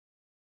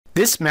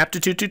This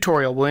Maptitude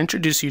tutorial will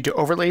introduce you to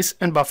overlays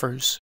and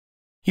buffers.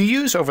 You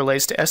use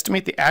overlays to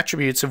estimate the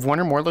attributes of one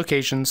or more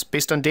locations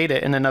based on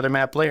data in another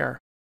map layer.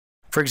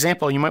 For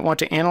example, you might want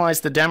to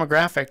analyze the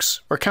demographics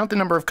or count the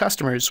number of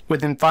customers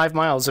within 5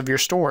 miles of your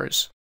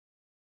stores.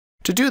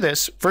 To do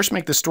this, first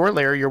make the store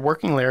layer your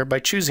working layer by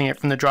choosing it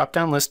from the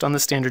drop-down list on the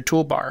standard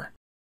toolbar.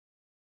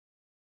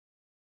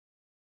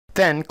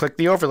 Then click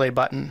the Overlay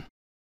button.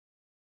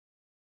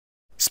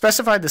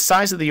 Specify the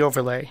size of the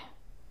overlay.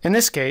 In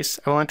this case,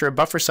 I will enter a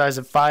buffer size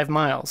of 5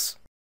 miles.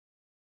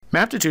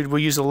 Maptitude will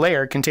use a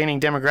layer containing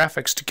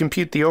demographics to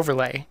compute the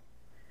overlay.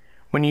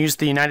 When you use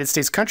the United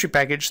States country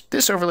package,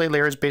 this overlay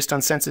layer is based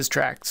on census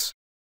tracts.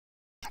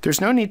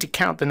 There's no need to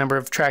count the number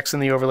of tracts in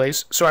the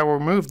overlays, so I will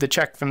remove the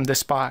check from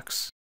this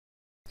box.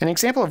 An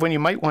example of when you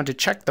might want to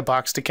check the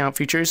box to count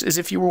features is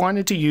if you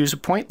wanted to use a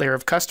point layer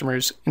of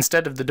customers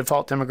instead of the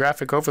default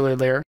demographic overlay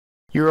layer.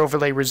 Your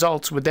overlay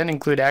results would then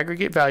include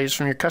aggregate values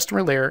from your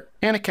customer layer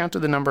and a count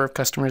of the number of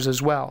customers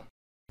as well.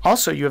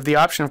 Also, you have the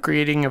option of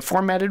creating a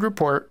formatted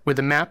report with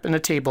a map and a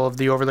table of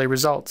the overlay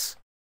results.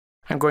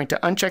 I'm going to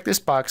uncheck this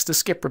box to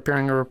skip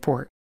preparing a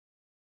report.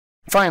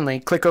 Finally,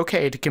 click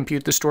OK to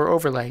compute the store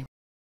overlay.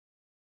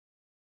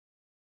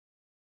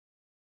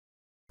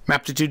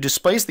 Maptitude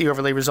displays the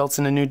overlay results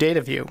in a new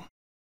data view.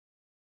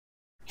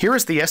 Here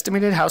is the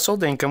estimated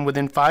household income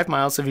within 5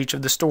 miles of each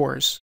of the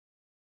stores.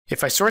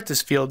 If I sort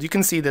this field, you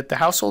can see that the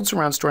households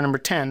around store number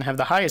 10 have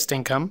the highest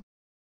income,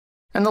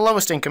 and the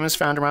lowest income is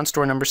found around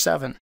store number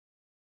 7.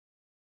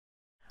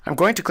 I'm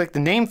going to click the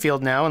name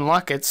field now and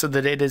lock it so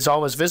that it is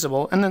always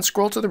visible, and then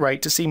scroll to the right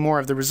to see more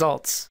of the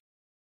results.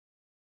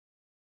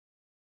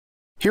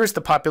 Here is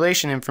the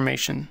population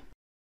information.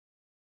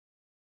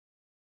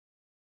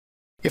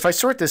 If I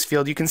sort this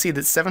field, you can see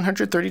that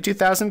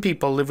 732,000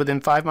 people live within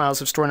 5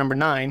 miles of store number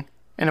 9,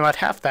 and about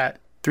half that,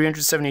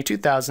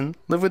 372,000,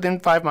 live within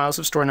 5 miles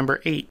of store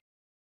number 8.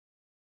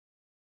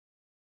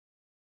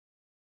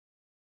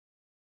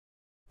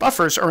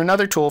 Buffers are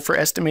another tool for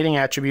estimating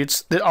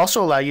attributes that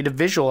also allow you to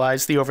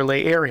visualize the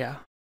overlay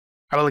area.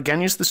 I will again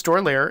use the store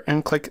layer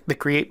and click the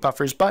Create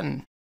Buffers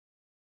button.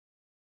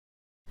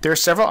 There are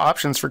several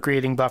options for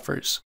creating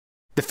buffers.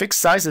 The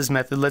Fixed Sizes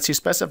method lets you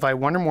specify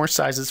one or more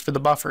sizes for the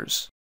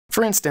buffers.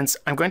 For instance,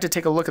 I'm going to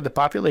take a look at the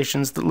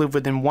populations that live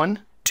within 1,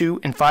 2,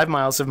 and 5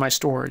 miles of my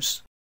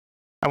stores.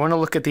 I want to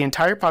look at the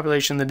entire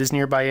population that is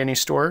nearby any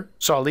store,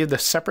 so I'll leave the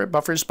Separate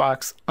Buffers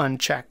box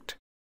unchecked.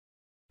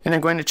 And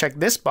I'm going to check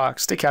this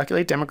box to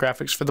calculate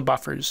demographics for the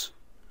buffers.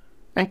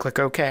 And click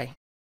OK.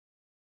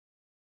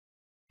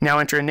 Now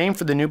enter a name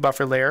for the new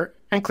buffer layer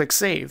and click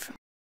Save.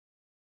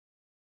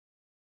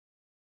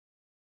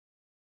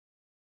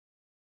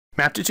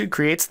 Maptitude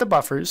creates the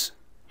buffers,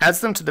 adds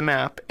them to the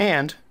map,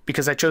 and,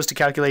 because I chose to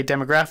calculate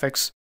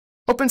demographics,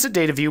 opens a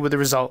data view with the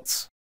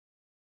results.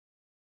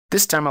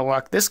 This time I'll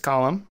lock this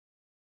column,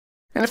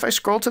 and if I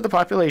scroll to the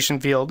population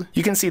field,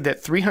 you can see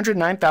that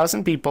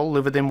 309,000 people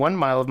live within 1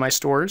 mile of my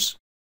stores,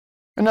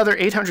 another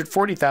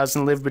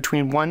 840,000 live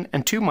between 1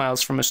 and 2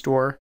 miles from a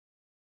store,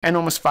 and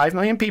almost 5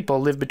 million people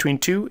live between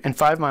 2 and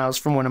 5 miles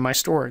from one of my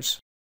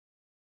stores.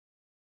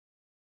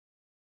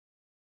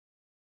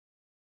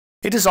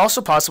 It is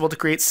also possible to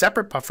create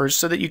separate buffers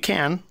so that you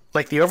can,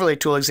 like the overlay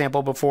tool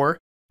example before,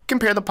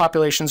 compare the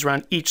populations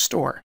around each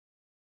store.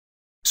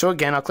 So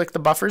again, I'll click the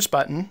Buffers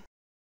button.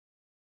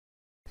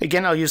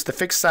 Again, I'll use the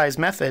Fixed Size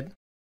method,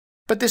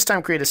 but this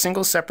time create a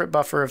single separate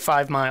buffer of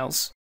 5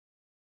 miles.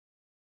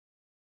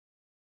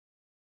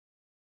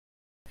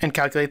 And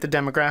calculate the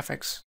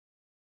demographics.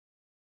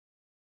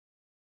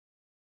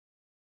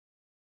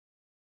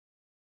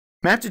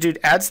 Maptitude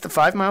adds the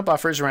 5-mile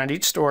buffers around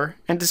each store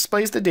and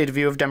displays the data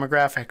view of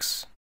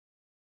demographics.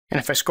 And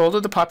if I scroll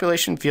to the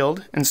population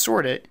field and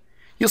sort it,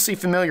 you'll see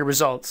familiar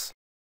results,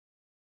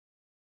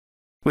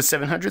 with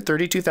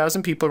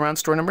 732,000 people around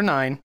store number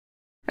 9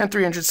 and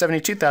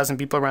 372,000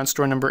 people around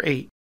store number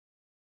 8.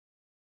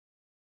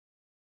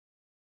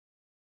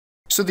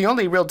 So the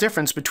only real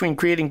difference between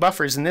creating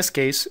buffers in this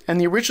case and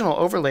the original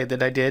overlay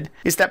that I did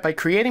is that by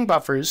creating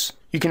buffers,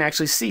 you can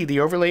actually see the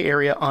overlay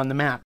area on the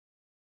map.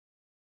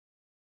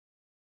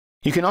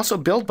 You can also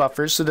build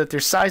buffers so that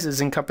their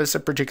sizes encompass a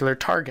particular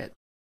target.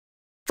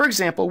 For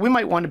example, we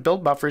might want to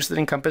build buffers that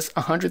encompass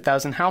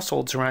 100,000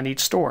 households around each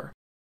store.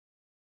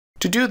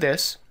 To do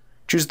this,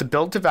 choose the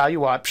Build to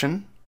Value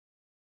option,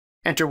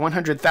 enter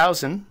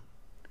 100,000,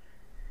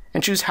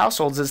 and choose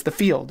Households as the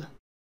field.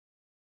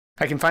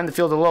 I can find the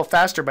field a little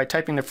faster by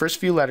typing the first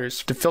few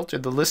letters to filter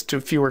the list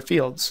to fewer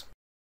fields.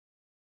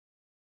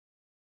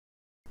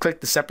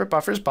 Click the Separate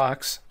Buffers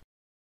box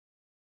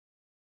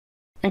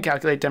and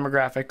calculate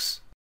demographics.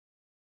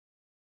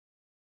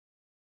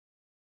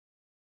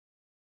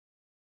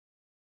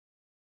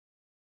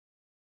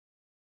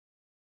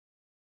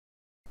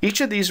 Each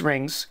of these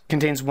rings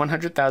contains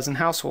 100,000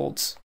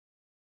 households.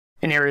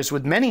 In areas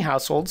with many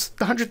households,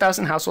 the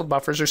 100,000 household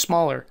buffers are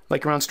smaller,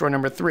 like around store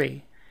number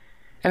 3.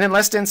 And in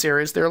less dense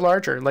areas, they're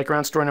larger, like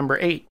around store number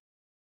 8.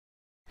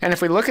 And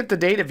if we look at the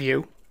data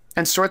view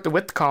and sort the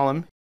width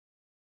column,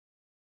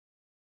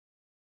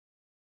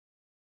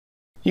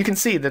 You can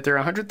see that there are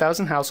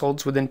 100,000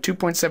 households within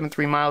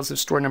 2.73 miles of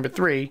store number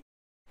 3,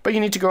 but you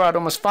need to go out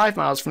almost 5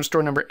 miles from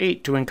store number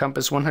 8 to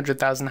encompass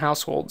 100,000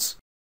 households.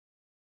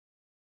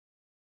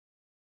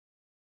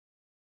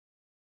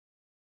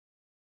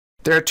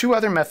 There are two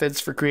other methods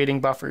for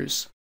creating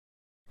buffers.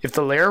 If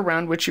the layer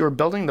around which you are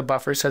building the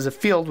buffers has a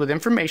field with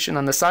information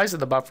on the size of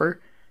the buffer,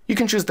 you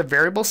can choose the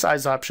variable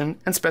size option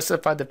and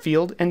specify the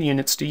field and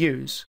units to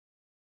use.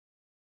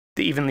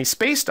 The evenly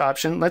spaced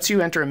option lets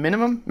you enter a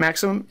minimum,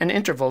 maximum, and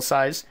interval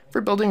size for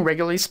building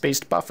regularly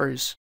spaced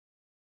buffers.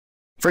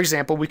 For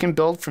example, we can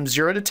build from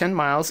 0 to 10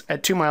 miles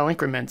at 2-mile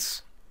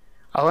increments.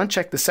 I'll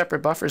uncheck the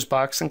separate buffers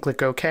box and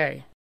click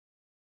OK.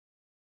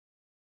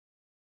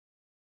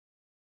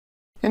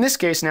 In this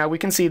case now we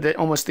can see that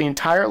almost the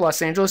entire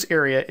Los Angeles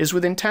area is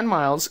within 10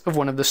 miles of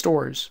one of the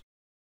stores.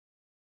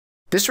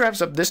 This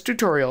wraps up this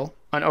tutorial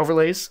on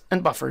overlays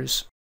and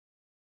buffers.